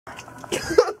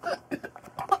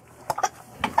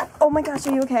Oh my gosh,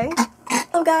 are you okay?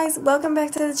 Hello guys, welcome back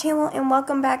to the channel and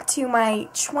welcome back to my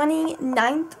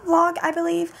 29th vlog, I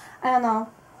believe. I don't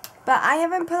know. But I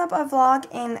haven't put up a vlog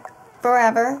in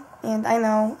forever, and I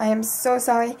know, I am so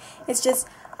sorry. It's just,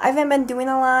 I haven't been doing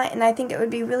a lot, and I think it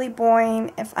would be really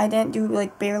boring if I didn't do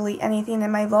like barely anything in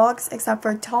my vlogs except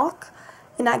for talk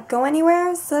and not go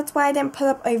anywhere, so that's why I didn't put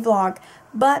up a vlog.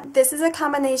 But this is a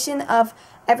combination of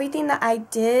everything that I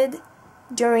did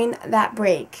during that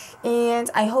break, and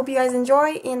I hope you guys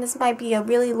enjoy. And this might be a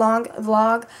really long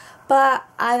vlog, but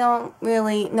I don't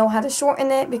really know how to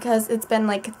shorten it because it's been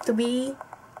like 3,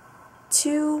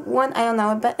 2, 1, I don't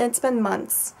know, but it's been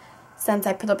months since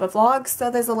I put up a vlog, so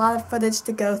there's a lot of footage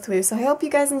to go through, so I hope you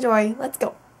guys enjoy. Let's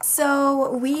go.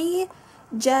 So we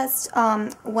just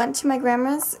went to my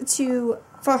grandma's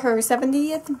for her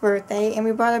 70th birthday, and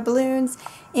we brought her balloons,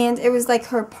 and it was like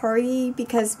her party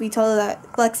because we told her that,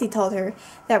 Lexi told her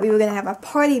that we were going to have a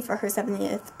party for her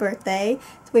 70th birthday.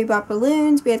 So we brought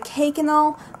balloons, we had cake and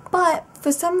all, but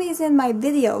for some reason my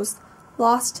videos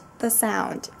lost the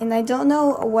sound, and I don't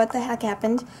know what the heck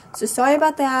happened, so sorry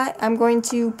about that. I'm going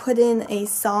to put in a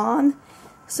song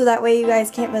so that way you guys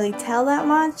can't really tell that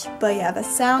much, but yeah, the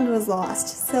sound was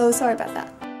lost, so sorry about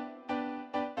that.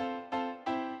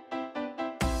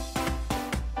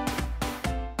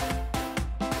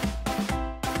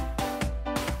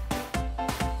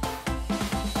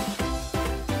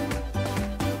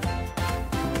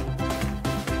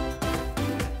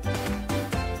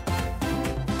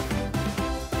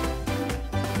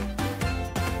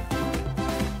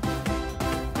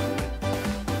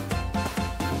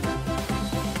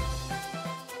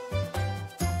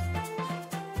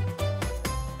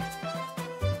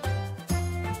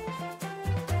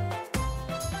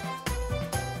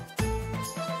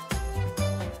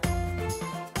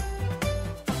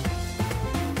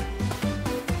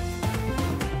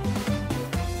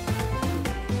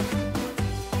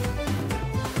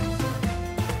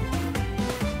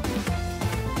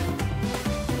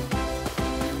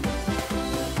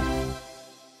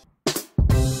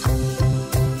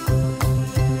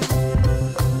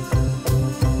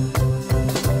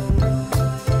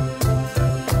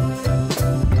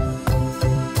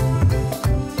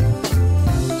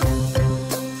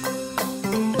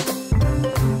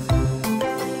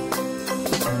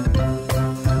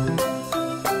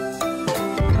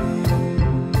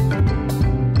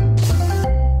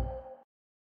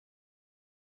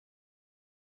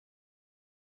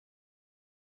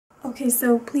 Okay,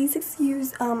 so please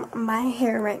excuse my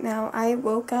hair right now. I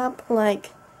woke up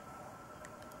like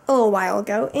a little while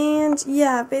ago, and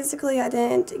yeah, basically I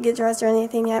didn't get dressed or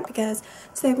anything yet because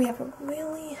today we have a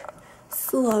really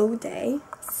slow day.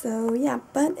 So yeah,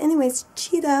 but anyways,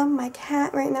 Cheetah, my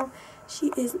cat right now,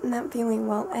 she is not feeling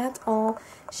well at all.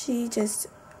 She just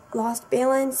lost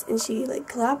balance and she like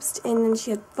collapsed, and then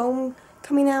she had foam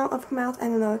coming out of her mouth. I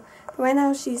don't know. But right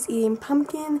now she's eating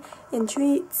pumpkin and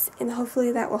treats, and hopefully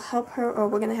that will help her, or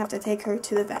we're gonna have to take her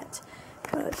to the vet.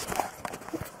 But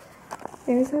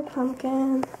there's her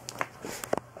pumpkin.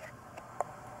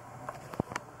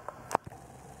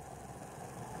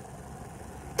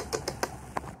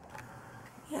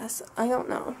 Yes, I don't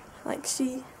know. Like,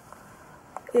 she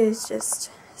is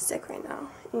just sick right now,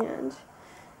 and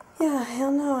yeah, I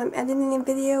don't know. I'm editing a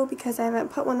video because I haven't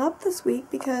put one up this week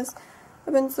because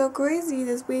I've been so crazy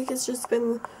this week. It's just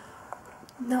been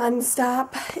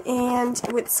non-stop, and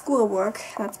with schoolwork,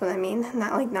 that's what I mean.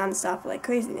 Not like non-stop like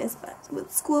craziness, but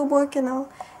with schoolwork and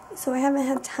all. So I haven't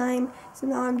had time, so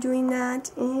now I'm doing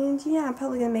that, and yeah, I'm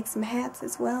probably going to make some hats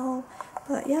as well.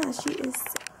 But yeah, she is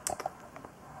sick.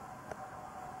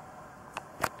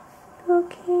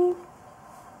 Okay.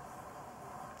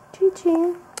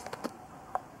 Chi-chi.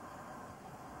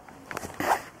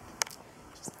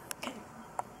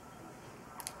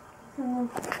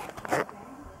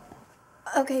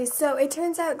 Okay, so it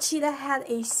turns out Cheetah had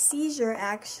a seizure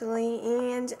actually,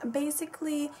 and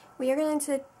basically we are going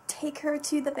to take her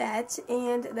to the vet,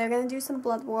 and they're going to do some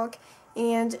blood work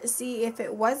and see if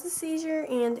it was a seizure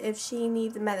and if she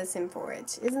needs medicine for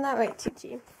it. Isn't that right,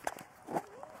 Chi-Chi?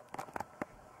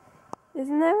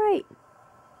 Isn't that right?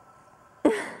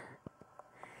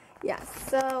 Yeah,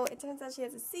 so it turns out she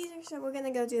has a seizure, so we're going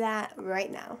to go do that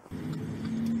right now.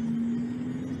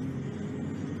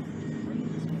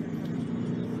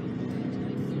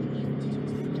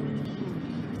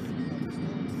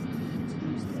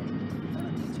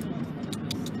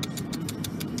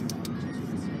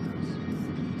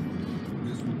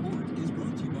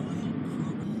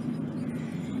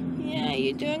 Yeah,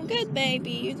 you're doing good,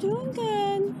 baby. You're doing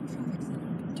good.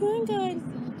 Doing good.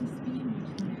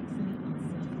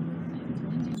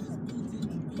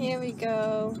 Here we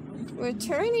go. We're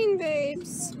turning,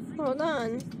 babes. Hold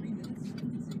on.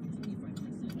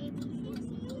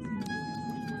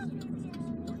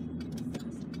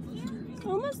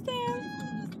 Almost there.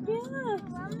 Yeah.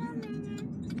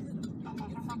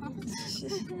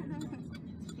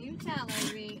 You tell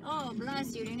her, me. Oh,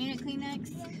 bless you. Do you need a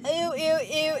Kleenex? Ew, ew,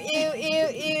 ew, ew, ew,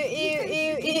 ew,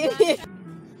 ew, ew, ew.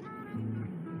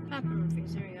 Papa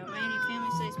Murphy's. There we go. Buy any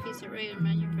family-sized piece of regular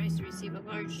menu price to receive a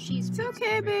large cheese pizza. It's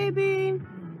okay, baby.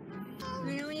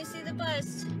 You know when you see the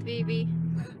bus, baby.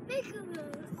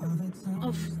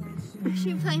 Oh, is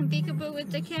she playing peekaboo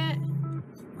with the cat?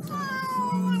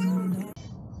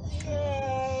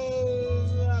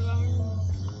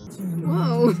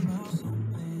 Whoa.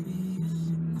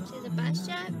 She's a bus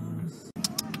shop.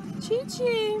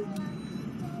 Chi-Chi.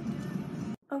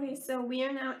 Okay, so we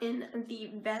are now in the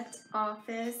vet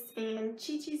office, and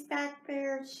Chi-Chi's back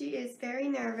there. She is very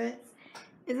nervous.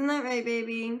 Isn't that right,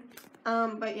 baby?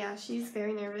 But yeah, she's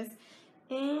very nervous.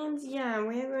 And yeah,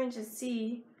 we're going to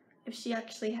see if she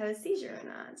actually had a seizure or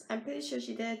not. I'm pretty sure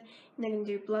she did. And they're going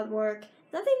to do blood work.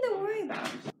 Nothing to worry about.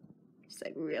 She's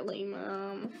like, really,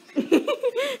 Mom?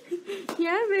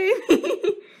 Yeah,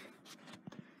 baby.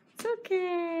 It's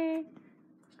okay.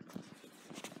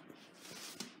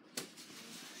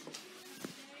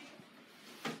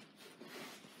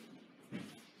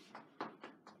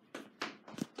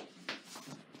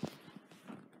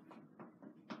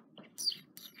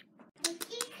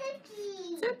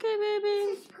 It's okay, baby.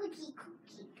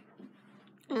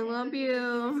 I love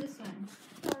you. What's this one?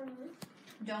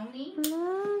 Donny?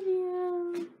 Love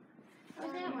you.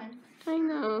 What's that one? I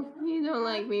know. You don't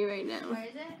like me right now. What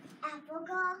is it? Apple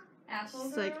girl. Apple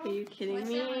It's girl? like, are you kidding What's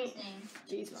me? that one's name?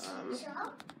 Jeez, Mom.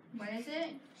 What is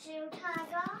it? Shoe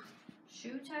tiger.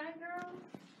 Shoe tie girl?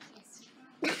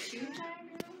 Shoe tie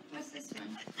girl? What's this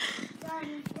one?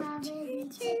 Strawberry Strawberry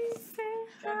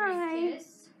kiss?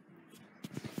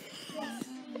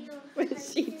 What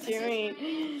is she doing?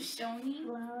 Donny?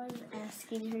 Well, I was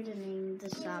asking her to name the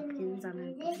Shopkins on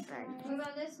her book bag. What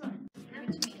about this one? Give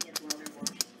it to me.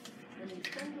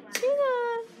 Tina!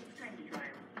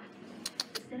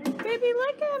 Baby,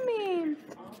 look at me!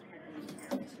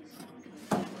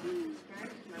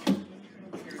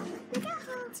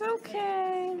 It's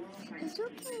okay. It's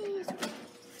okay.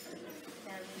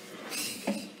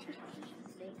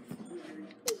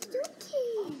 It's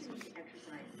okay.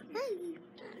 Hey.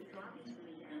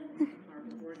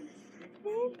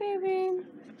 Hey, baby.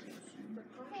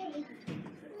 Hey. Is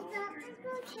that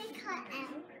okay cut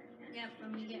out? Yep,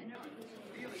 when we get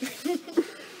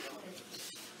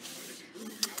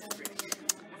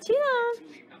Tina!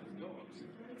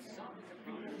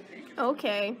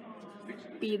 Okay.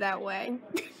 Be that way.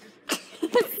 As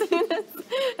soon as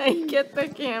I get the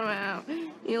camera out,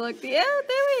 you look the. Oh,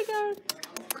 there we go.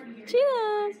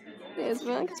 Tina! There's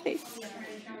Monk's face.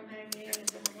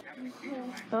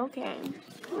 Okay.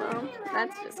 Well,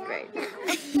 that's just great.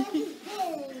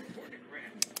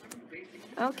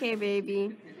 Okay,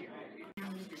 baby.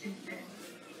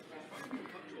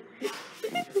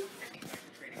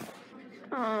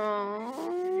 Aww.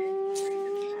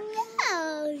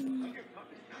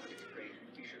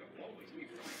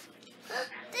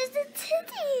 There's a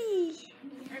titty.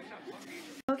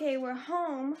 Okay, we're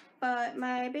home, but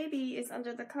my baby is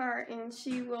under the car and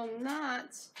she will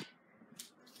not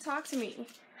talk to me.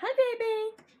 Hi,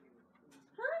 baby.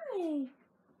 Hi.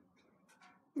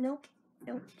 Nope.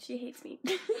 Nope, she hates me.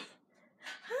 Hi.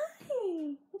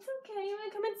 It's okay. You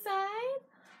want to come inside?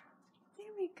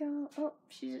 There we go. Oh,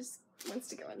 she just wants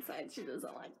to go inside. She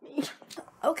doesn't like me.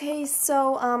 Okay,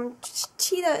 so,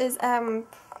 Cheetah is,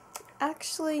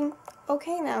 actually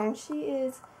okay now. She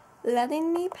is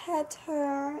letting me pet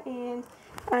her, and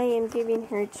I am giving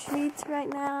her treats right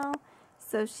now,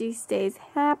 so she stays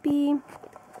happy.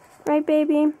 Right,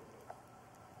 baby?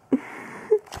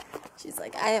 She's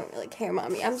like, I don't really care,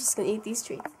 Mommy. I'm just gonna eat these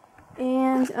treats.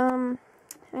 And, I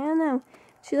don't know.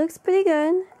 She looks pretty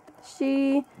good.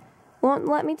 She won't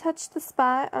let me touch the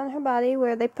spot on her body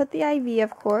where they put the IV,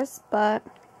 of course, but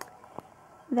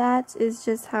that is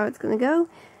just how it's gonna go.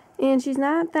 And she's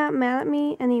not that mad at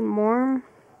me anymore,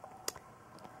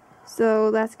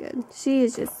 so that's good. She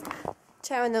is just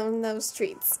chowing on those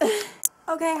treats.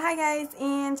 Okay, hi guys,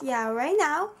 and yeah, right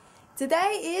now,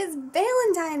 today is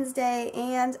Valentine's Day,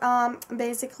 and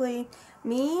basically,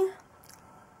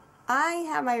 I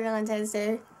have my Valentine's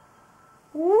Day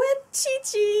with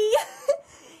Chi-Chi.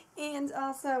 And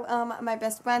also, my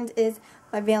best friend is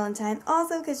my Valentine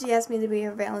also, because she asked me to be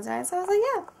her Valentine, so I was like,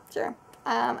 yeah, sure.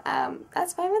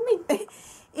 That's fine with me.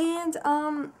 And,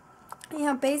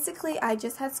 yeah, basically, I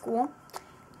just had school,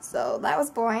 so that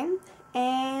was boring,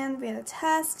 and we had a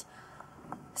test,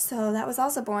 So that was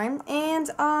also boring. And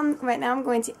right now I'm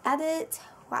going to edit,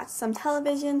 watch some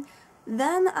television.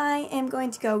 Then I am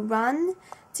going to go run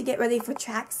to get ready for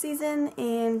track season,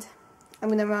 and I'm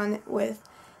going to run with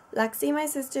Lexi, my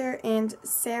sister, and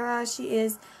Sarah. She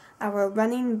is our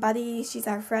running buddy. She's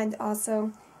our friend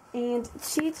also. And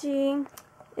Chi-Chi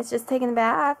is just taking a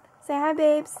bath. Say hi,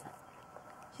 babes.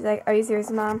 She's like, are you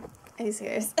serious, Mom? Are you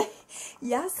serious?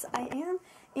 Yes, I am.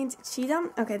 And Cheetah,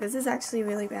 okay, this is actually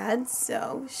really bad,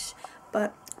 so shh.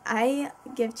 But I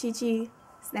give Chi-Chi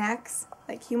snacks,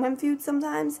 like human food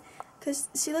sometimes, because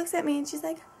she looks at me and she's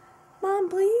like, Mom,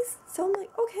 please? So I'm like,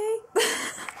 okay.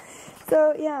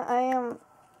 So yeah,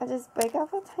 I just break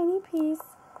off a tiny piece,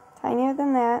 tinier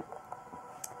than that,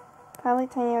 probably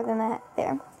tinier than that,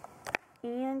 there,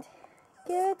 and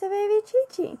give it to baby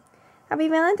Chi-Chi. Happy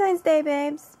Valentine's Day,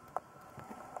 babes.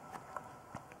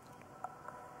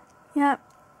 Yep.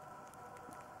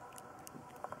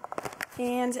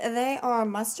 And they are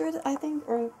mustard, I think,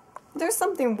 or there's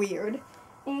something weird.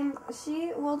 And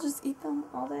she will just eat them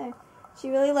all day. She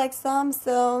really likes them,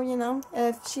 so, you know,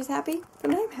 if she's happy,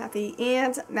 then I'm happy.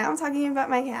 And now I'm talking about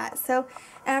my cat. So,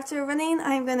 after running,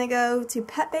 I'm going to go to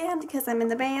pep band because I'm in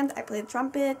the band. I play the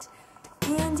trumpet.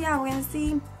 And, yeah, we're going to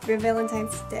see where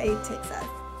Valentine's Day takes us.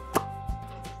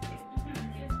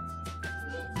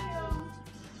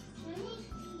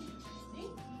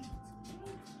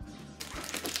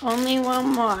 Only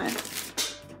one more.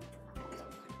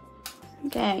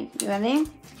 Okay, you ready?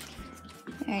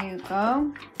 There you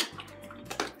go.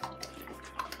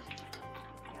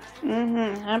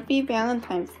 Happy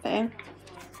Valentine's Day.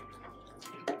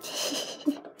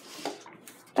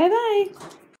 Bye-bye.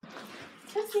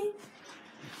 Jessie.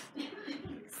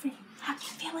 Say Happy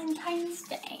Valentine's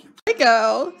Day. There you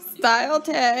go. Style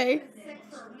Tay.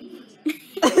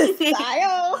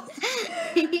 Style.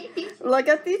 Look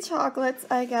at the chocolates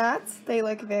I got. They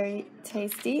look very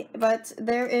tasty, but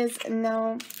there is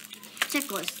no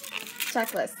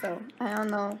checklist, so I don't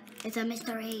know. It's a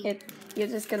mystery. You're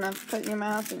just gonna put it in your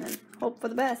mouth and then hope for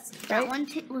the best, right? That one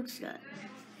looks good.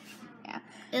 Yeah.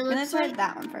 It I'm gonna looks try like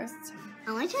that one first.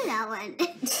 I want to try that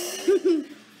one.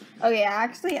 Okay,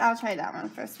 actually, I'll try that one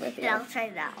first with you. Yeah, I'll try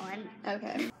that one.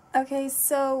 Okay. Okay,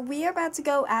 so we are about to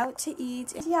go out to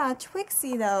eat. Yeah,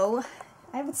 Twixie, though,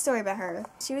 I have a story about her.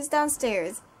 She was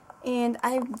downstairs, and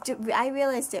I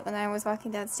realized it when I was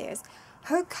walking downstairs.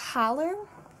 Her collar,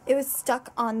 it was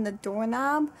stuck on the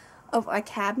doorknob of a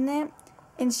cabinet,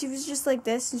 and she was just like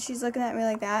this, and she's looking at me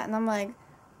like that, and I'm like,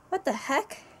 what the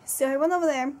heck? So I went over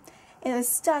there, and it was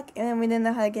stuck, and then we didn't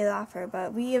know how to get it off her,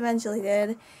 but we eventually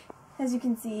did. As you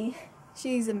can see,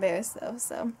 she's embarrassed, though,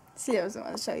 so she doesn't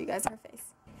want to show you guys her face.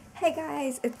 Hey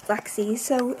guys, it's Lexi.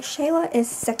 So Shayla is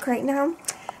sick right now,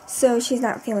 so she's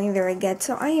not feeling very good.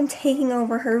 So I am taking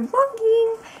over her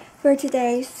vlogging for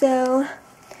today. So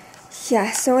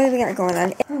yeah, so what have we got going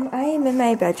on? I am in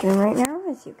my bedroom right now,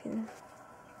 as you can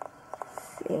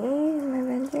see in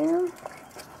my bedroom.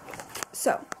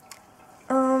 So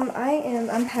I am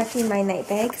unpacking my night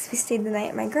bags. We stayed the night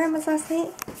at my grandma's last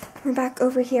night. We're back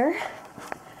over here.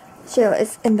 Shayla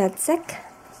is in bed sick,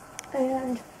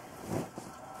 and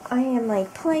I am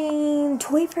like playing.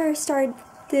 Toy Fair started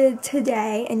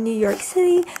today in New York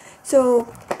City,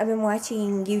 so I've been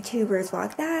watching YouTubers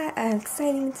vlog that, and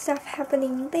exciting stuff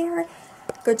happening there.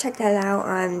 Go check that out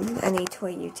on any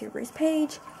toy YouTubers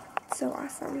page. It's so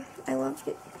awesome. I love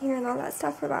hearing all that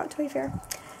stuff about Toy Fair.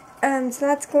 So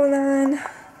that's going on.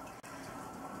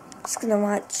 Just gonna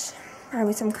watch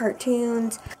probably some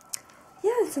cartoons.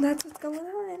 Yeah, so that's what's going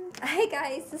on. Hey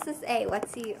guys, this is a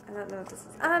Lexi, I don't know if this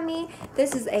is on me.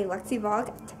 This is a Lexi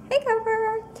vlog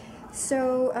takeover.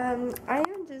 So, I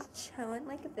am just chilling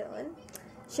like a villain.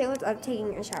 Shayla's up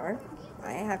taking a shower.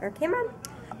 I have her camera.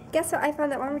 Guess what I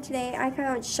found at Walmart today? I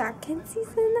found Shopkins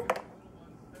season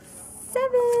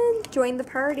 7. Join the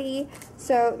party.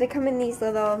 So, they come in these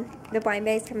little, the blind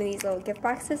bags come in these little gift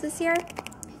boxes this year.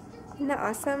 Isn't that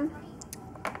awesome?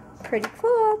 Pretty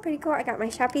cool, pretty cool. I got my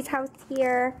Shoppies house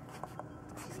here.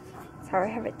 That's how I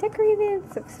have it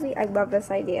decorated. So sweet. I love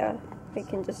this idea. You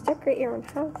can just decorate your own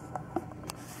house.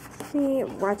 Me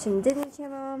watching Disney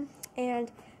Channel,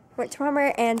 and went to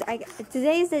Walmart, and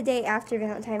today's the day after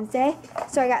Valentine's Day,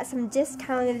 so I got some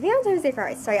discounted Valentine's Day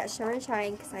fries. So I got Show and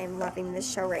Shine because I'm loving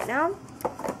this show right now.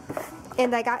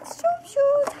 And I got Stroop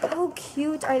shoes. How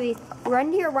cute are these?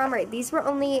 Run to your Walmart. These were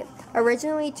only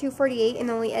originally $2.48 and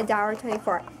only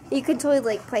 $1.24. You can totally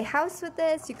like play house with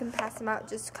this. You can pass them out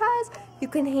just cause. You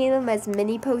can hang them as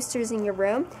mini posters in your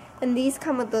room. And these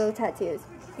come with little tattoos.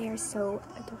 They are so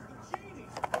adorable.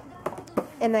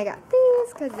 And I got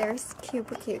these because they're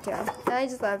super cute too. And I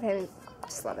just love him.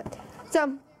 Just love it.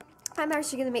 So I'm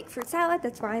actually going to make fruit salad.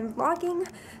 That's why I'm vlogging.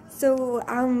 So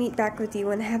I'll meet back with you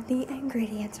when I have the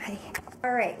ingredients ready.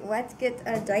 Alright, let's get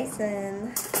a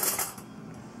Dyson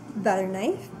butter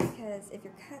knife. Because if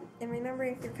you're cutting, and remember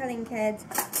if you're cutting, kids,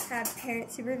 have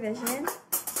parent supervision.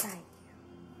 Right.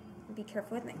 Be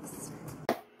careful with knives.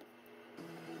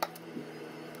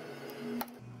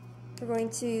 We're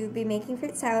going to be making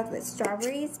fruit salad with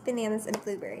strawberries, bananas, and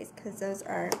blueberries because those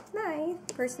are my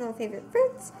personal favorite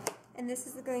fruits. And this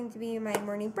is going to be my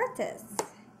morning breakfast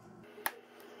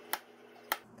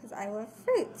because I love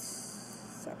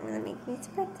fruits. So I'm going to make me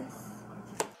some breakfast.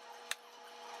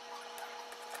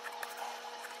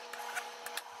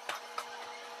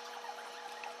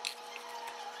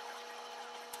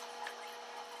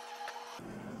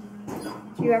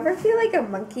 Do you ever feel like a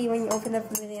monkey when you open up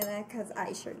a banana? Because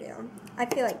I sure do. I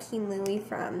feel like King Louie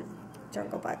from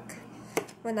Jungle Book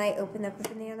when I open up a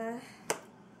banana.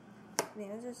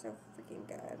 Bananas are so freaking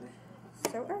good.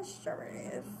 So are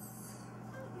strawberries.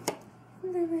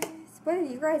 Blueberries. What are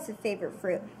you guys' favorite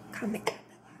fruit? Comment down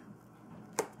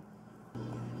below.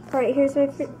 Alright, here's my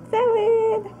fruit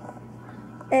salad.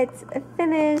 It's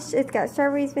finished. It's got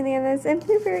strawberries, bananas, and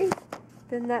blueberries.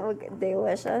 Doesn't that look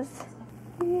delicious?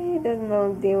 It doesn't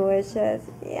look delicious.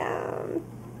 Yum.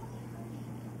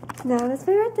 Now let's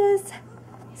figure this.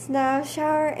 So now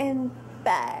shower and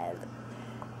bed.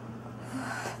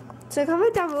 So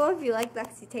comment down below if you like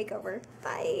Lexi Takeover.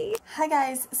 Bye. Hi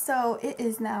guys. So it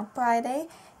is now Friday.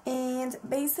 And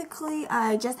basically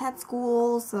I just had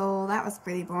school. So that was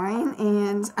pretty boring.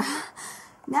 And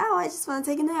now I just want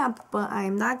to take a nap. But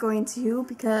I'm not going to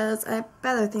because I have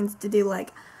better things to do.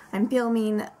 Like I'm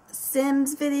filming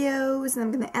Sims videos and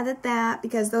I'm going to edit that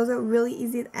because those are really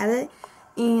easy to edit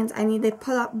and I need to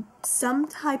put up some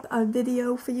type of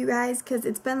video for you guys because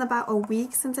it's been about a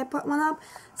week since I put one up.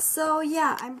 So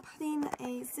yeah, I'm putting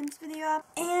a Sims video up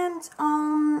and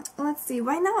let's see,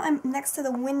 right now I'm next to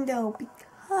the window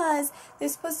because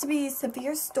there's supposed to be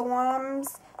severe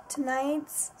storms tonight,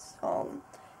 so,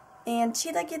 and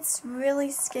Cheetah gets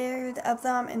really scared of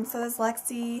them and so does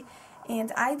Lexi.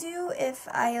 And I do if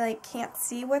I like can't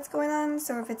see what's going on,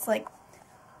 so if it's like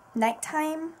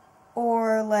nighttime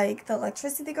or like the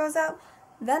electricity goes out,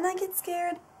 then I get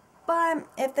scared. But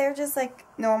if they're just like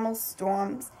normal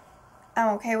storms,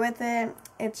 I'm okay with it.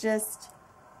 It just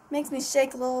makes me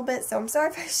shake a little bit, so I'm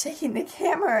sorry for shaking the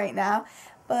camera right now.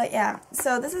 But yeah,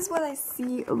 so this is what I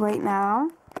see right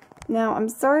now. Now, I'm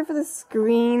sorry for the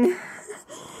screen.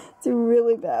 It's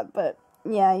really bad, but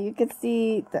yeah, you can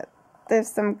see that there's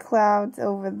some clouds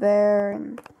over there,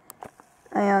 and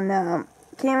I don't know.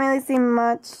 Can't really see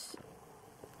much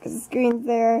because the screen's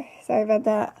there. Sorry about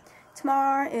that.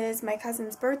 Tomorrow is my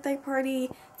cousin's birthday party.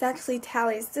 It's actually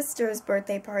Tally's sister's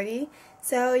birthday party.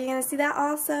 So you're going to see that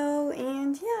also,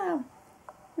 and yeah,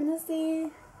 we're going to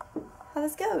see how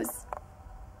this goes.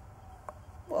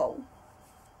 Whoa,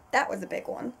 that was a big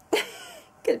one.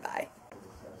 Goodbye.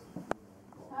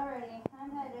 Alrighty,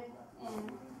 I'm headed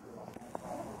in.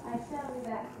 I shall be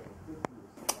back.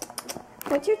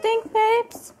 What you think,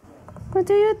 babes? What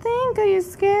do you think? Are you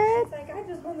scared? She's like, I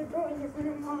just want to go in your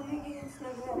room, Mommy, and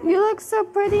snuggle. You look so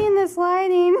pretty in this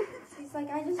lighting. She's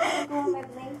like, I just want to go on my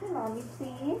blanket, Mommy,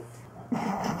 please.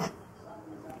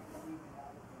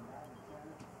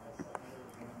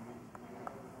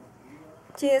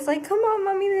 She's like, come on,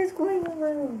 Mommy, let's go in the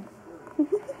room.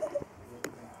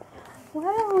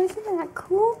 Wow, isn't that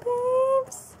cool,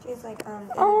 babes? She's like, it would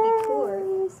be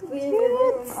cooler. So We in your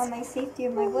room cute. on my safety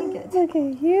of my blanket. Look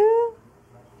at you.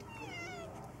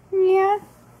 Yeah.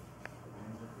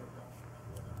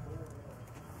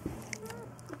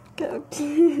 Go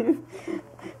cute.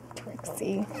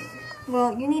 Trixie.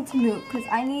 Well, you need to move because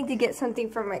I need to get something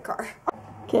from my car.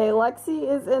 Okay, Lexi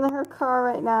is in her car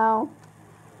right now.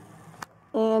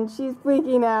 And she's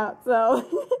freaking out, so.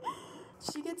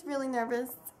 She gets really nervous.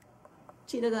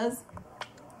 Cheetah does.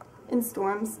 In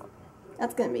storms.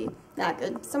 That's gonna be not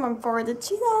good. Someone forwarded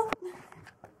Cheetah.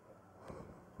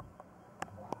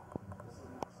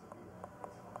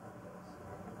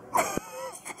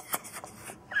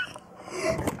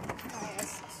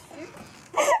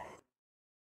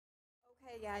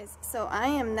 Okay guys, so I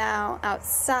am now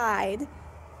outside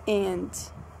and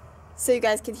so you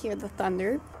guys can hear the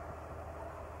thunder.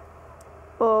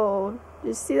 Oh, did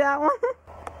you see that one?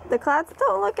 The clouds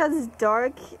don't look as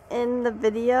dark in the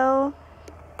video,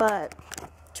 but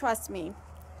trust me,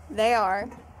 they are.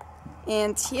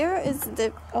 And here is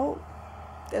the, oh,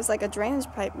 there's like a drainage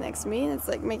pipe next to me and it's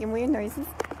like making weird noises.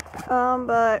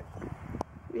 But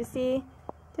you see,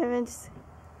 there's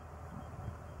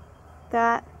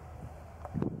that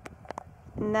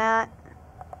and that.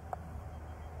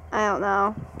 I don't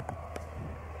know.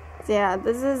 So yeah,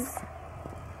 this is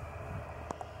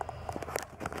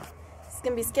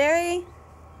gonna be scary,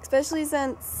 especially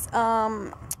since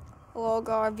little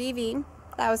girl Vivi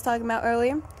that I was talking about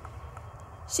earlier,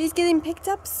 she's getting picked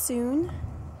up soon.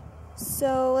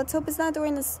 So let's hope it's not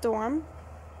during the storm.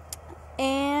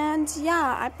 And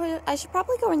yeah, I should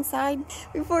probably go inside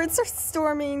before it starts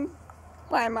storming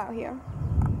while I'm out here.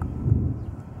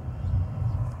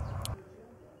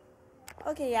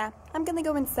 Okay, yeah, I'm gonna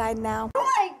go inside now. Oh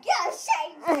my gosh,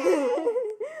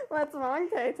 What's wrong,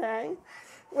 Tay Tay?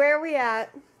 Where are we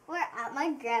at? we're at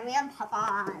my Grammy and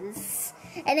Papa's.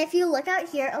 And if you look out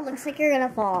here, it looks like you're gonna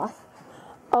fall.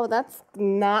 Oh, that's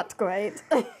not great.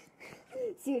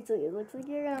 Seriously, it looks like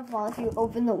you're gonna fall if you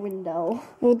open the window.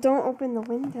 Well, don't open the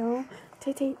window.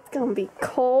 Tay Tay, it's gonna be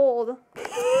cold. I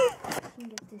can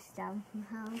get this down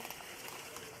somehow.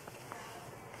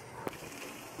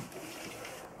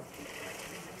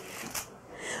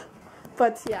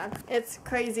 But yeah, it's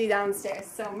crazy downstairs.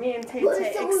 So me and Tay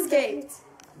Tay escaped.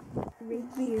 We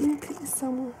think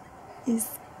someone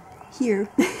is here.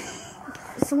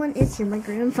 Someone is here, my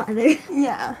grandfather.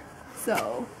 Yeah.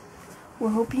 So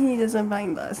we're hoping he doesn't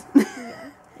find us.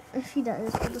 If he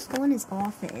does, we'll just go in his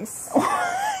office.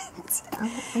 What?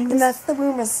 And that's the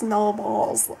room with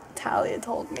snowballs, Talia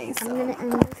told me. So. I'm gonna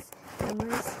end this. I'm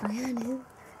gonna spy on you.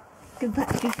 Goodbye,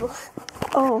 people.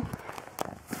 Oh.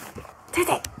 Tay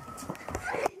Tay.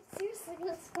 Seriously,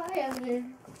 let's spy on you.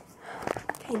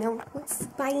 Okay, now we're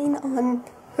spying on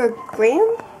her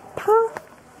grandpa?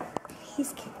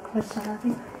 He's getting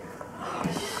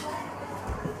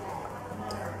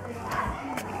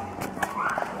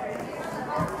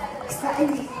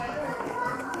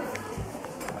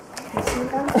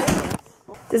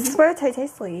This is where Tay Tay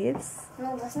sleeps.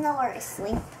 No, that's not where I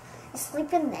sleep. I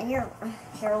sleep in there.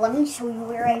 Here, let me show you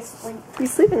where I sleep. You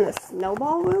sleep in the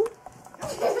snowball room?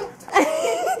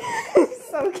 I'm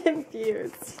so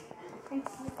confused.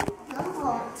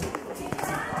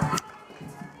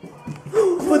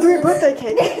 What's your birthday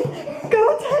cake?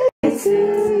 Go Tay! To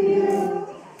you.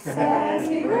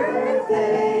 Happy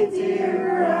birthday, dear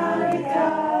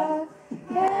Veronica.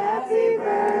 Happy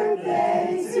birthday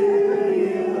to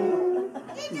you.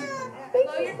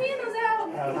 Blow your candles out.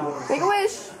 Make a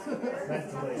wish.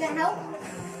 Does that help?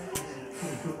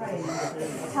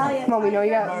 Talia. Come on, we know you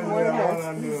got more than this.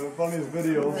 I'm doing the funniest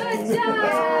videos. Good job.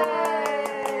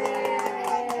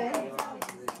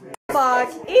 Bug.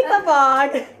 Eat the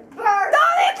bug.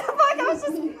 Don't eat the bug. I was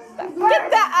just get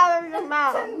that out of your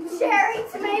mouth. Cherry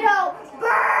tomato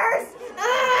burst!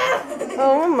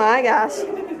 Oh my gosh.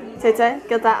 Tay Tay,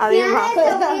 get that out of your mouth.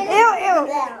 Ew, ew.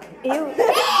 Ew.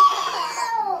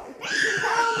 Oh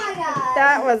my god.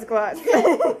 That was gross.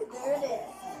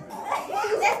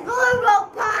 This balloon will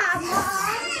pop!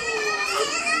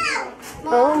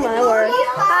 Oh my word.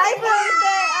 Hi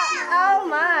birthday. Oh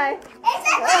my.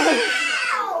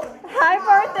 Hi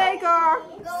birthday girl.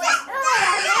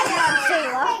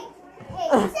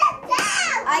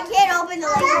 I can't open the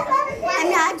light. I'm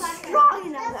not strong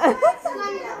enough.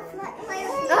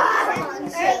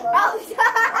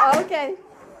 Okay.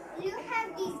 You have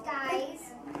these guys.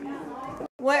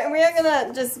 We're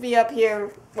gonna just be up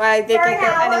here while they get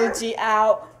their energy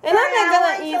out. And then they're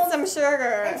gonna eat some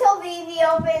sugar. Until Vivi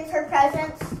opens her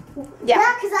presents. Yeah.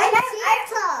 Yeah, because I'm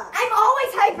Santa. I'm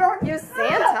always hyper. You're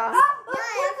Santa.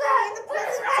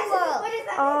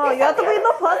 Oh, you have to be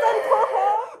the present.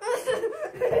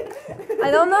 I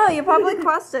don't know. You probably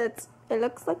crushed it. It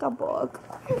looks like a bug.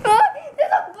 There's a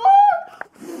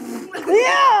bug.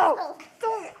 Yeah.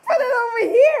 Don't put it over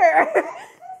here.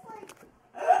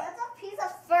 That's a piece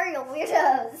of fur, you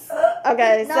weirdos.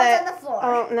 Okay, Now say. it's on the floor.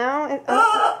 Oh, now it.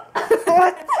 Oh.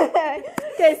 What the heck?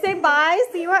 Okay, say bye.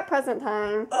 See you at present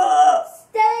time.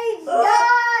 Stay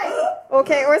done.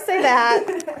 Okay, or say that.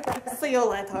 See you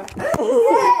later.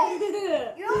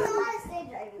 You don't know how to stay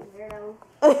driving, weirdo.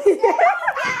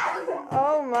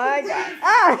 Oh my god.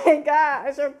 Oh my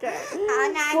gosh, okay.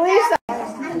 Please.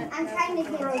 I'm trying to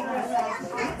get it.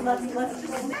 Let's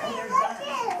just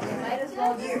might as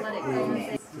well just let it go.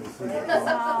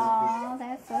 Oh,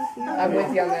 that's so cute. I'm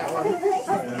with you on that one.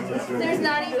 There's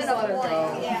not even a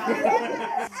point.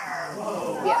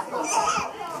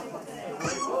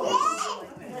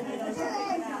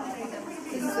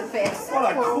 This is the face. What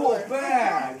a cool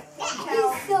bag!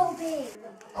 He's so big.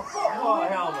 A football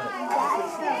helmet.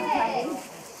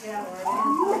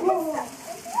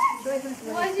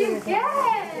 What'd you get?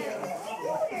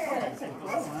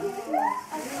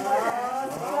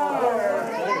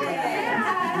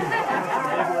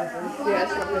 Yeah,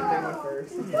 show me the big one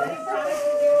first.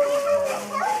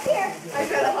 Here. I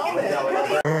got a helmet.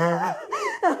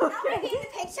 Okay.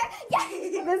 Picture? Yeah.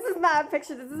 This is not a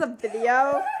picture. This is a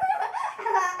video.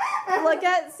 Look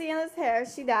at Sienna's hair.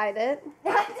 She dyed it.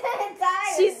 I didn't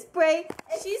dye She it. spray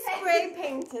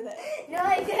painted it. No,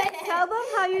 I didn't. Tell them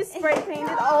how you spray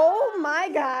painted. Oh my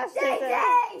gosh. Tay Tay.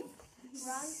 Tay.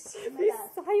 Be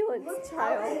silent,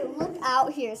 child. Look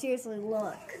out here. Seriously,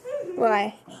 look.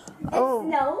 Why? Oh.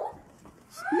 No.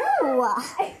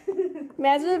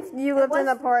 Imagine if you lived in an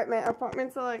apartment.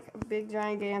 Apartments are like big,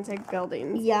 gigantic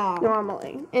buildings. Yeah.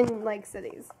 Normally. In like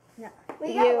cities.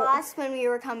 We got lost when we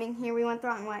were coming here. We went the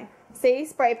wrong way. See?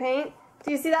 Spray paint.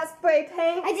 Do you see that spray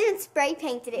paint? I didn't spray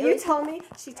paint it. You told me.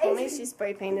 She told me she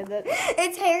spray painted it.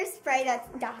 It's hairspray that's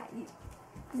dyed.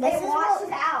 It washes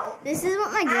out. This is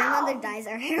what my grandmother dyes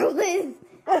her hair with.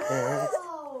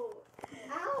 Ow!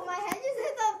 Ow! My head just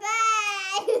hit the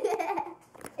bag.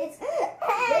 It's.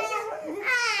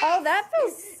 Oh, that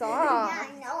feels Yeah, soft.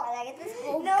 I know. I get this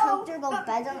whole comfortable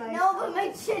bed on my. No, but my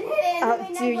chin hit it. Oh,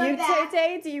 do you, Tay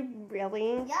Tay? Do you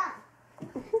really? Yeah.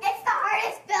 It's the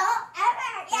hardest pillow ever.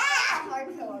 Yeah. Hard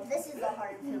pillow. This is the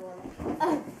hard pillow.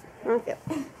 Okay.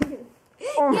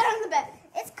 Get on the bed.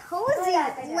 It's cozy.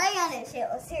 Lay on it,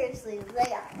 Shayla. Seriously,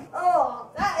 lay on it.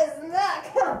 Oh, that is not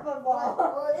comfortable.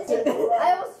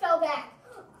 I almost fell back.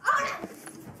 Oh no.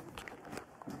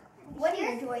 What are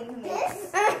you doing to me? The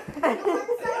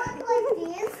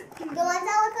ones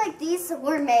that look like these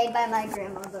were made by my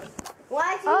grandmother.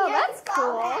 Why do Oh, you that's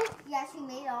cool. Yeah, she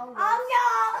made all of them. Oh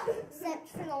no! Except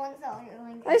for the ones that are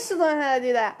like. I should learn how to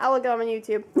do that. I'll look it up on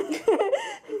YouTube.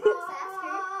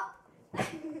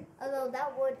 Although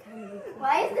that would kind of be cool.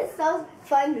 Why is this so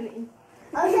fun to me?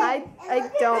 Okay, I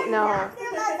don't know.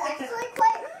 That's actually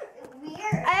quite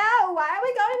weird. Ow, why are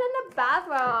we going in the Because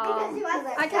bathroom? she wants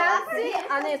to I show can't her see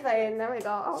toilet. anything. There we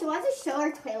go. She wants to show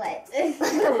her toilet.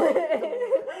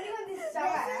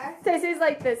 Stacey's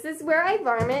like, this is where I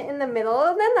vomit in the middle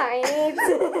of the night. And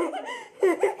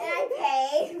I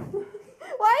pay.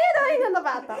 Why are you doing in the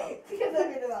bathroom? Because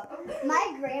I'm in the bathroom.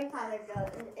 My grandfather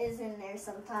is in there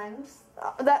sometimes.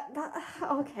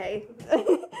 Okay.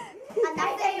 And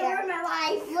I say you ruined my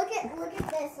life. Look at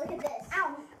this. Look at this.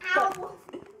 Ow. Ow.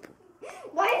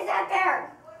 Why is that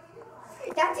there?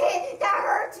 That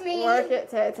hurts me. Work it,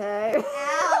 Tay Tay.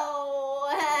 Ow.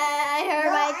 I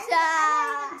hurt my toe. I'm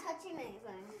not even touching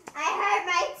anything. I hurt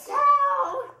my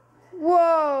toe.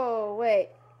 Whoa, wait.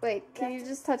 Can you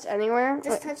just touch anywhere?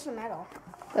 Just touch the metal.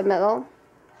 The middle?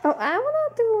 Oh, I will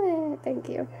not do it. Thank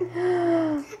you. I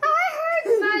hurt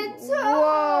my toe.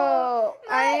 Whoa,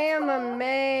 I am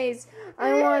amazed.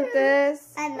 I want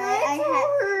this. At night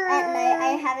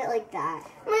I have it like that.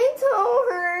 My toe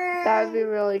hurts. That would be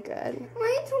really good.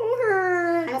 My toe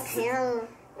hurts. I don't care.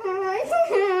 My toe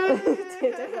hurts.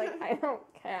 They're like, I don't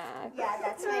care. Yeah,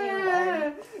 that's my new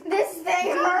one. This thing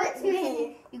hurts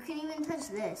me. You can even touch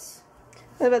this.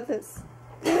 What about this?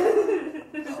 Oh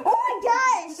my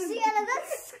gosh, Sienna,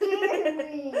 that's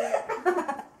scary.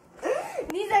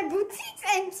 These are boutiques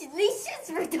and leashes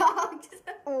for dogs.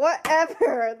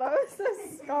 Whatever. Those are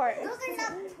scars. Those are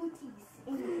not boutiques.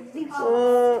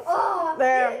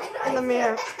 There, in the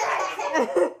mirror.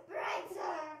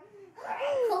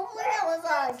 Hopefully that was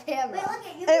on camera. Wait, look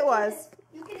at you. It was.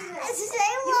 You can even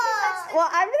Well,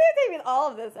 I'm videotaping all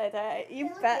of this, I think. You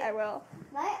bet I will.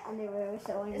 my underwear was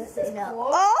showing the signal.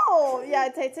 Oh, yeah,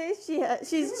 Tay Tay,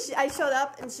 I showed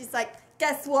up and she's like,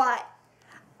 guess what?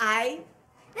 My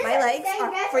legs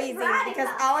are freezing because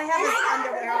all I have is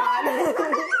underwear on.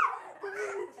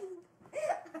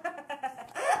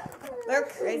 They're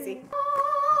crazy.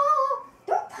 Oh,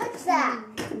 don't touch that.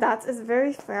 That is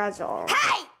very fragile.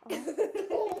 Hey!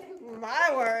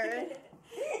 My word.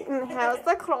 How's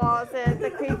the closet?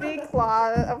 The creepy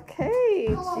closet. Okay.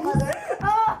 Hello, Mother.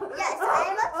 Oh, yes, I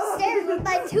am upstairs with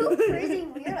my two crazy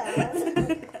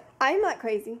weirdos. I'm not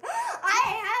crazy. I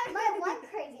have my one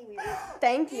crazy weirdo.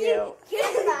 Thank you.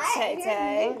 Here's mine. Tay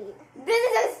Tay. This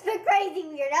is the crazy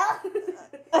weirdo.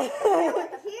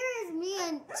 Here is me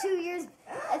and 3 years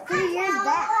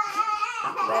back.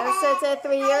 There's Tay Tay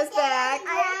 3 years back.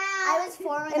 I was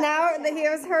 4 when And now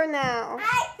here's her now.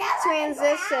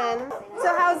 Transition.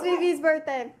 So how's Vivi's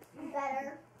birthday?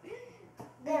 better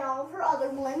than all of her other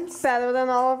ones. Better than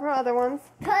all of her other ones.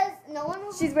 Because no one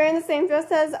was She's wearing the same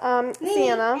dress as me,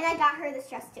 Sienna. and I got her this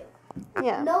dress too.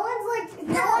 Yeah. No one's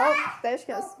like Oh, there she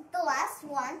goes. the last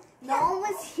one. No one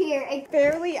was here.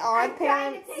 Fairly Odd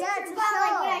Parents. Yeah, it's a show.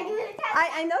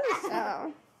 I know the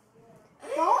show.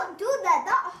 Don't do that.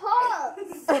 That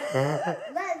hurts. that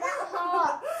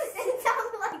hurts. It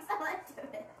sounds like someone did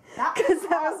it. Because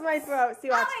that was my throat. See,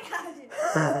 watch. Oh my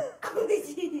gosh. Oh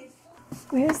jeez.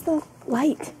 Where's the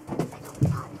light?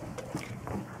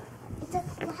 It's a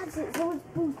closet. Someone's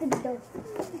moved the door.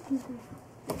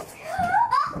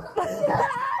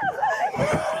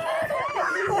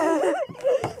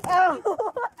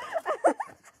 Oh.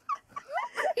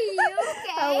 Are you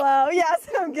okay? Hello. Yes,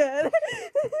 I'm good.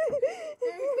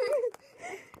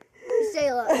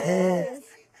 Shayla.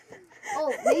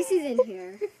 Oh, Macy's in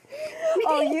here.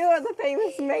 Oh, you are the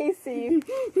famous Macy.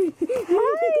 Hi.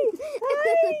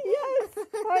 Hi. Yes.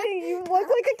 Hi. You look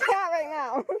like a cat right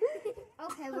now.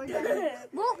 Okay, we're done.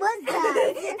 What was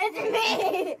that? It's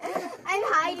me. I'm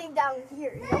hiding down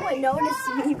here. No one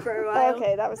noticed me for a while.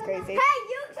 Okay, that was crazy. Hey,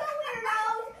 you two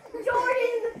weirdos!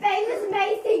 Jordan, the famous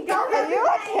Macy. Go Are you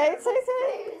okay,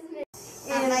 Stacey?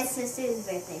 And my sister's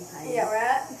birthday party. Yeah, we're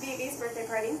at Phoebe's birthday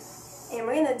party, and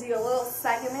we're gonna do a little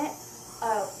segment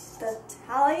of the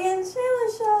Italian Shayla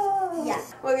show. Yeah.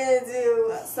 We're gonna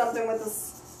do something with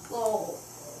this little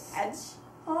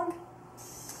hedgehog.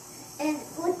 And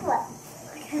look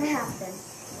what's gonna happen.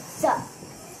 So,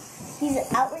 he's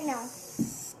out right now.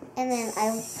 And then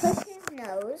I push his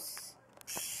nose.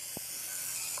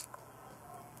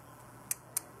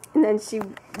 And then she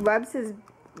rubs his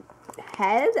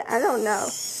head. I don't know.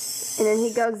 And then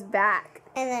he goes back.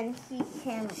 And then he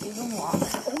can even walk.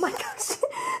 Oh my gosh.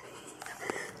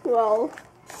 Well.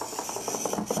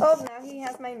 Oh, now he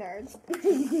has my nerds.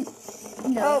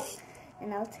 No. Oh. And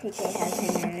now Tay has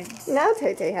her nerds. Now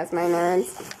Tay has my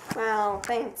nerds. Wow,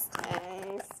 thanks,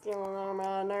 Tay. Stealing all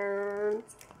my nerds.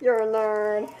 You're a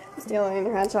nerd. Stealing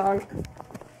your hedgehog.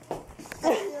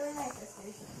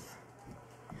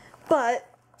 But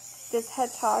this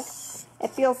hedgehog,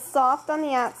 it feels soft on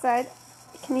the outside.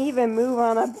 It can even move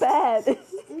on a bed.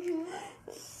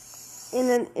 And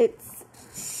then it's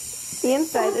the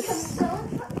inside. It's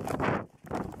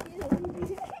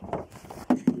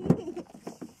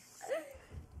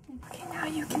okay, now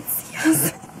you can see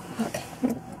us. Okay.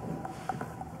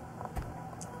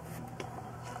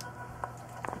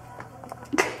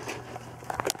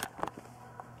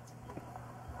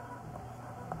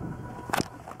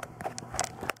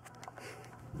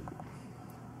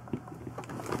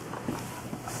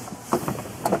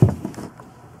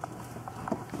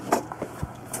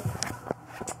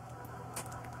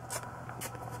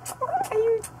 What are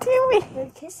you doing?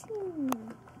 They're kissing.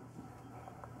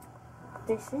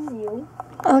 This is you.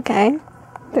 Okay.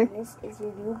 And this is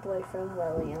your new boyfriend,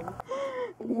 William.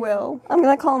 Will. I'm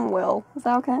gonna call him Will. Is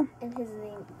that okay? And his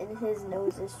name, and his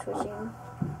nose is twitching.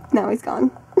 No, he's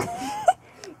gone.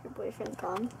 Your boyfriend's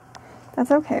gone.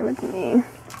 That's okay with me.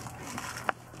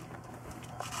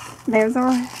 There's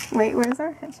our... Wait, where's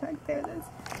our hedgehog? There it is.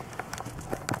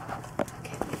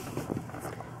 Okay.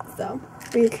 So,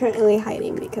 we're currently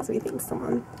hiding because we think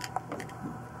someone...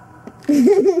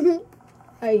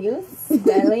 Are you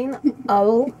stealing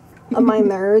all of my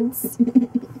nerds?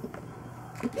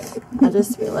 I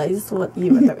just realized what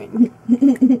you were doing.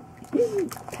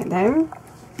 Okay, then.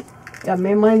 Give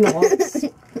me my notes.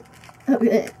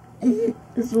 Okay.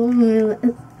 This one is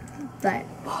that.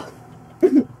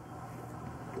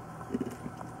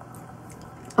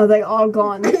 Are they all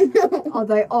gone? Are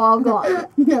they all gone?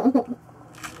 No.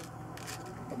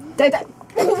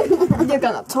 You're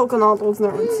gonna choke on all those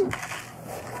nerds.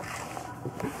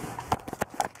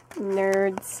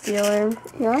 Nerd stealer.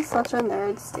 You're such a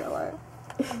nerd stealer.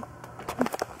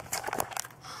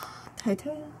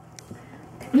 Tay.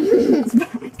 It's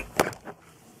back.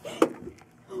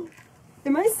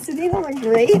 Am I sitting on a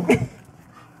grate?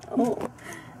 Oh,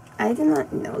 I did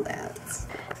not know that.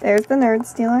 There's the nerd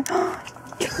stealer.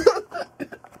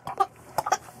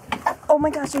 Oh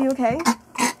my gosh, are you okay?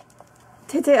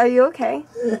 Tay, are you okay?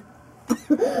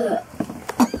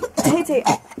 Tay,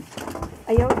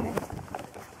 are you okay?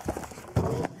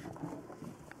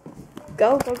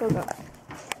 Go. Go.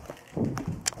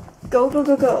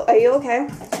 Are you okay?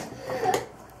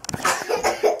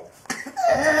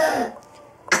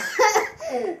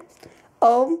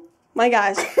 Oh my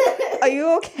gosh. Are you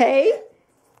okay?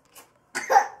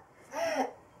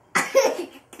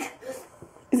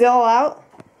 Is it all out?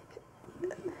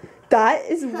 That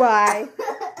is why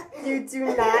you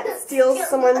do not steal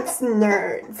someone's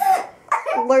nerds.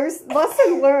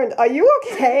 Lesson learned. Are you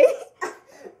okay?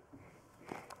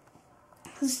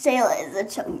 Shayla is a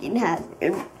choking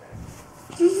hazard.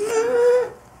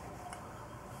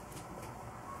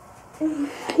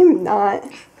 I'm not.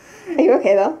 Are you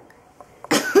okay though?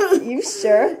 You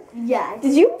sure? Yeah.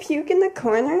 Did you puke in the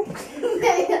corner?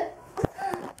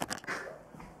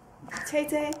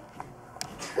 Tay,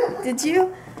 did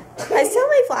you? I still have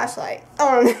my flashlight.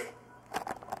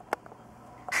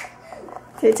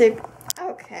 Tay.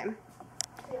 Okay.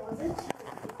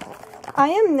 I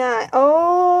am not.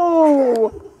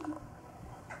 Oh.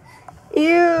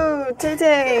 Ew,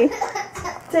 Tay.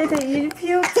 Tay, you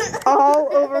puked all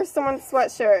over someone's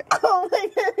sweatshirt. Oh my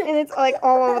god. And it's like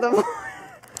all over the floor.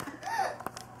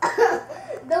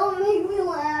 Don't make me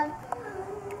laugh.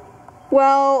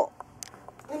 Well,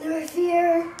 Under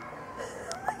fear.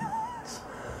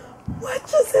 what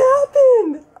just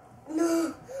happened?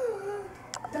 No.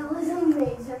 That was a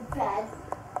major bad.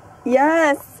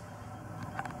 Yes.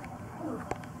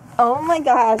 Oh my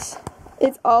gosh.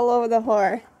 It's all over the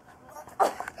floor.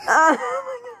 Oh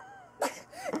my god.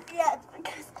 Yeah,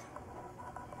 because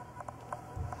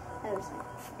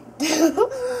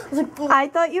I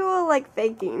thought you were like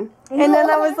faking. And then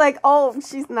I was like, oh,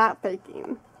 she's not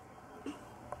faking.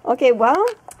 Okay, well.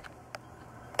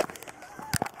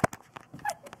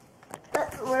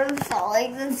 That's what I'm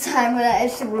falling the time when I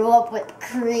threw up with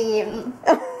cream.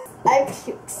 I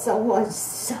puked so much,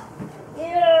 so.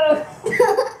 Yeah.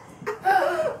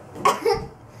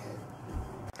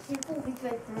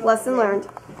 Lesson learned.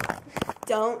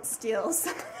 Don't steal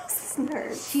someone else's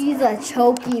nerves. She's a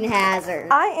choking hazard.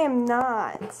 I am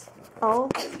not. Oh.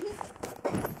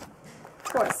 Of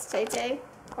course, JJ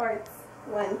farts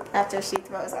when after she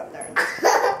throws up nerds.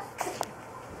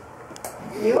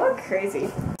 You are crazy.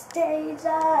 Stay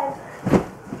alive.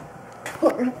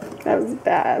 That was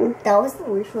bad. That was the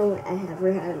worst moment I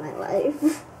ever had in my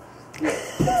life.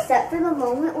 Except for the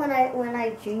moment when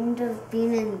I dreamed of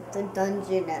being in the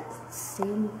dungeon at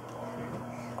Sam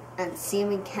and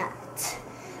Cat.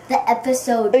 The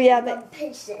episode of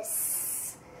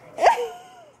Patience.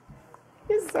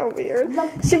 You're so weird.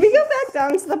 Should we go back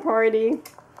down to the party?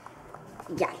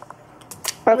 Yeah.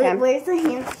 Okay. Wait, where's the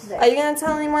hamster? Are you gonna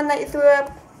tell anyone that you threw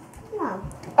up? No.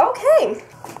 Okay.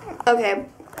 Okay.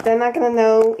 They're not gonna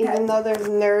know, even though there's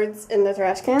nerds in the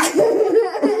trash can.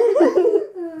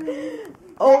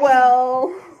 Oh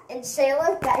well. And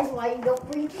Shayla, that is why you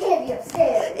don't bring candy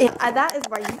upstairs. Yeah, that is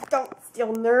why you don't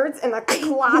steal nerds in a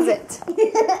closet.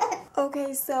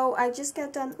 Okay, so I just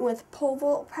got done with pole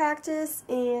vault practice,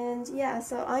 and yeah,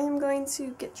 so I am going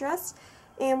to get dressed,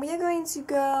 and we are going to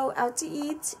go out to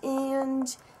eat,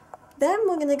 and then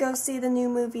we're going to go see the new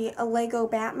movie, A Lego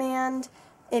Batman.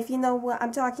 If you know what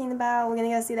I'm talking about, we're going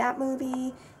to go see that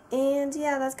movie. And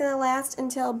yeah, that's going to last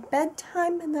until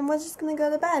bedtime, and then we're just going to go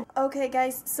to bed. Okay,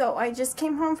 guys, so I just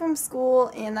came home from school,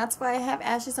 and that's why I have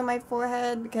ashes on my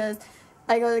forehead, because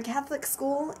I go to Catholic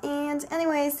school. And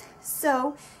anyways,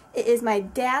 so it is my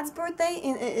dad's birthday,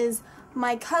 and it is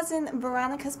my cousin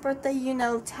Veronica's birthday. You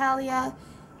know, Talia,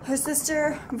 her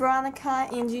sister Veronica,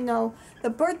 and you know, the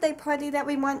birthday party that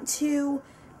we went to.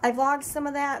 I vlogged some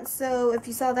of that, so if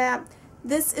you saw that,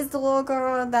 this is the little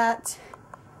girl that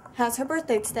has her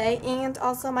birthday today, and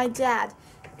also my dad.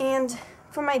 And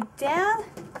for my dad,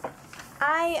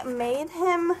 I made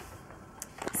him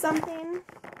something.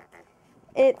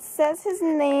 It says his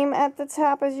name at the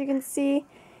top, as you can see,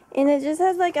 and it just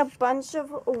has like a bunch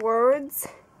of words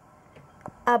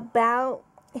about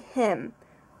him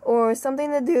or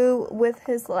something to do with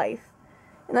his life.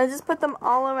 And I just put them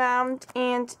all around,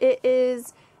 and it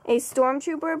is a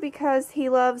stormtrooper because he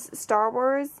loves Star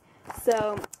Wars.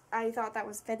 So I thought that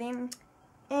was fitting.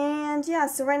 And yeah,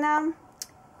 so right now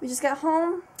we just got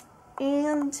home,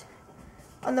 and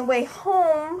on the way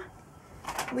home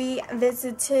we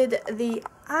visited the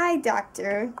eye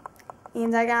doctor,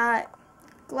 and I got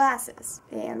glasses.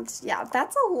 And yeah,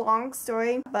 that's a long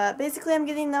story, but basically I'm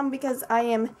getting them because I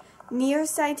am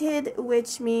nearsighted,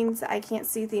 which means I can't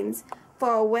see things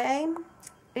far away,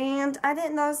 and I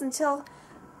didn't notice until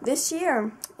this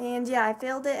year. And yeah, I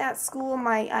failed it at school,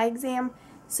 my eye exam,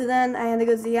 so then I had to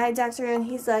go to the eye doctor, and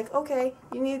he's like, okay,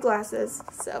 you need glasses.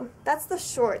 So that's the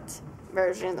short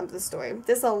version of the story.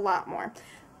 There's a lot more,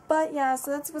 but yeah,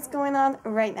 so that's what's going on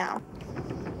right now.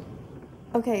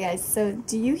 Okay guys, so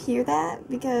do you hear that?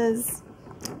 Because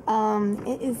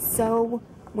it is so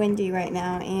windy right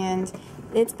now, and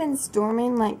it's been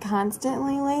storming like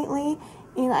constantly lately,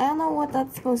 and I don't know what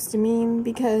that's supposed to mean,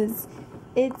 because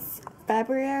it's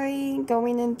February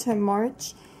going into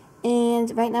March,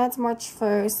 and right now it's March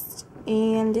 1st,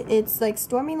 and it's like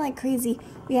storming like crazy.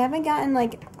 We haven't gotten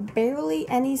like barely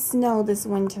any snow this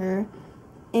winter,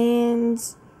 and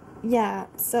yeah,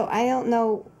 so I don't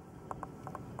know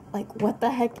like what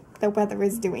the heck the weather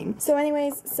is doing. So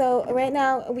anyways, so right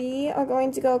now we are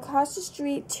going to go across the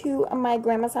street to my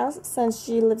grandma's house since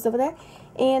she lives over there,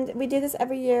 and we do this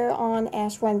every year on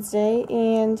Ash Wednesday,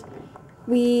 and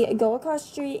we go across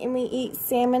the street and we eat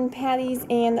salmon patties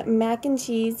and mac and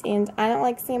cheese, and I don't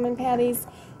like salmon patties,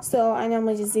 so I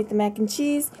normally just eat the mac and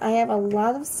cheese. I have a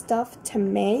lot of stuff to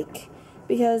make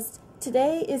because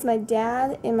today is my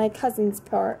dad and my cousin's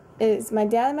birthday,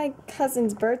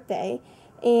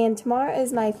 And tomorrow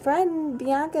is my friend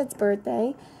Bianca's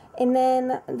birthday. And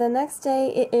then the next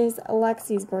day it is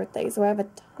Alexi's birthday. So I have a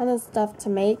ton of stuff to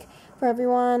make for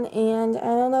everyone. And I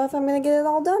don't know if I'm going to get it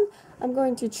all done. I'm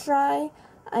going to try.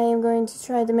 I am going to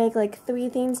try to make like 3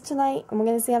 things tonight. And we're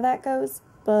going to see how that goes.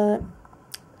 But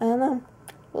I don't know.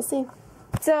 We'll see.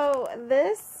 So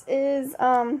this is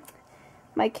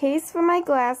my case for my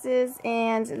glasses.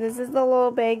 And this is the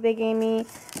little bag they gave me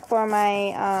for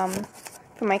my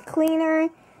cleaner.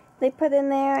 They put in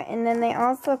there, and then they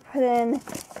also put in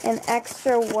an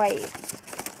extra wipe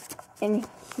in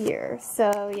here.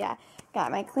 So yeah,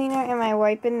 got my cleaner and my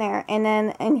wipe in there. And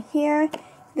then in here,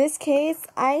 this case,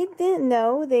 I didn't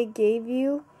know they gave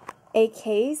you a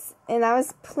case, and I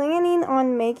was planning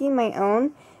on making my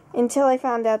own until I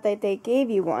found out that they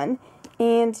gave you one.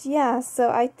 And yeah,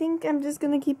 so I think I'm just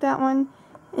gonna keep that one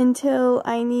until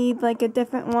I need like a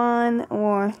different one,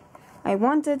 or I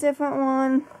want a different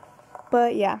one.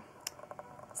 But yeah.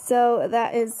 So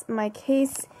that is my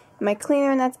case, my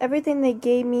cleaner, and that's everything they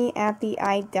gave me at the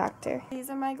eye doctor. These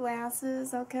are my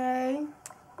glasses, okay?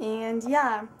 And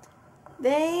yeah,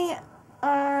 they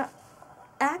are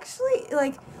actually,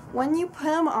 like, when you put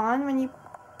them on, when you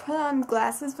put on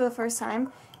glasses for the first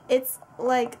time, it's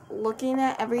like looking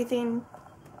at everything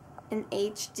in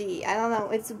HD. I don't know,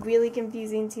 it's really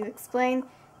confusing to explain.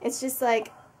 It's just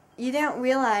like, you don't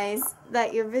realize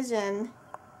that your vision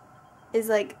is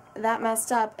like that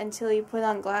messed up until you put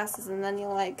on glasses, and then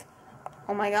you're like,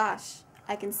 oh my gosh,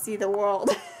 I can see the world.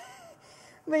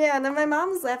 But yeah, and then my mom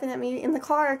was laughing at me in the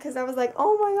car because I was like,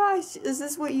 oh my gosh, is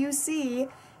this what you see?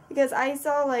 Because I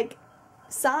saw like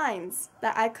signs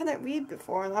that I couldn't read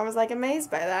before, and I was like amazed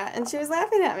by that, and she was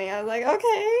laughing at me. I was like,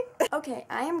 okay. Okay,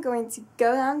 I am going to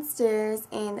go downstairs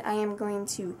and I am going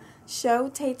to show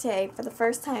Tay-Tay for the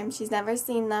first time. She's never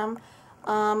seen them.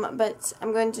 But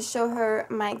I'm going to show her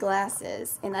my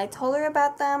glasses, and I told her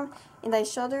about them, and I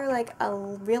showed her like a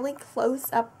really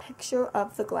close-up picture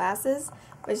of the glasses,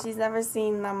 but she's never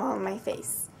seen them on my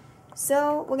face.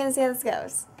 So we're gonna see how this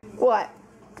goes. What?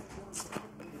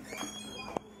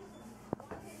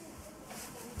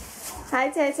 Hi,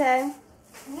 Tay-Tay.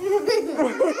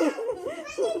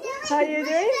 How you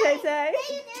doing, Tay-Tay?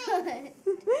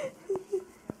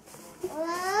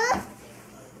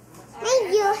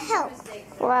 Need your help.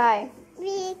 Why?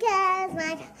 Because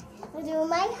I'll do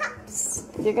my hops.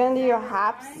 You're gonna do your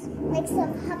hops? Like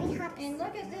some hoppy hops. And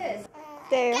look at this.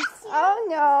 There. Oh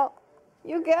no.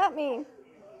 You got me.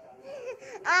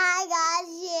 I got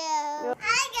you.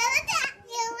 I gotta tap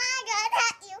you. I gotta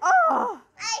tap you. Oh!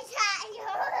 I tap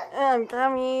you. I'm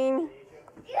coming.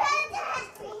 You gotta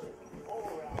tap me.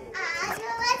 I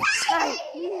gotta tap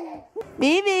you.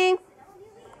 BB.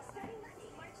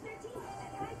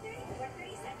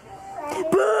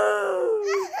 Boo!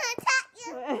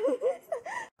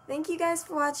 Thank you guys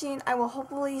for watching. I will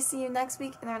hopefully see you next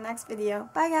week in our next video.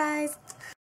 Bye guys!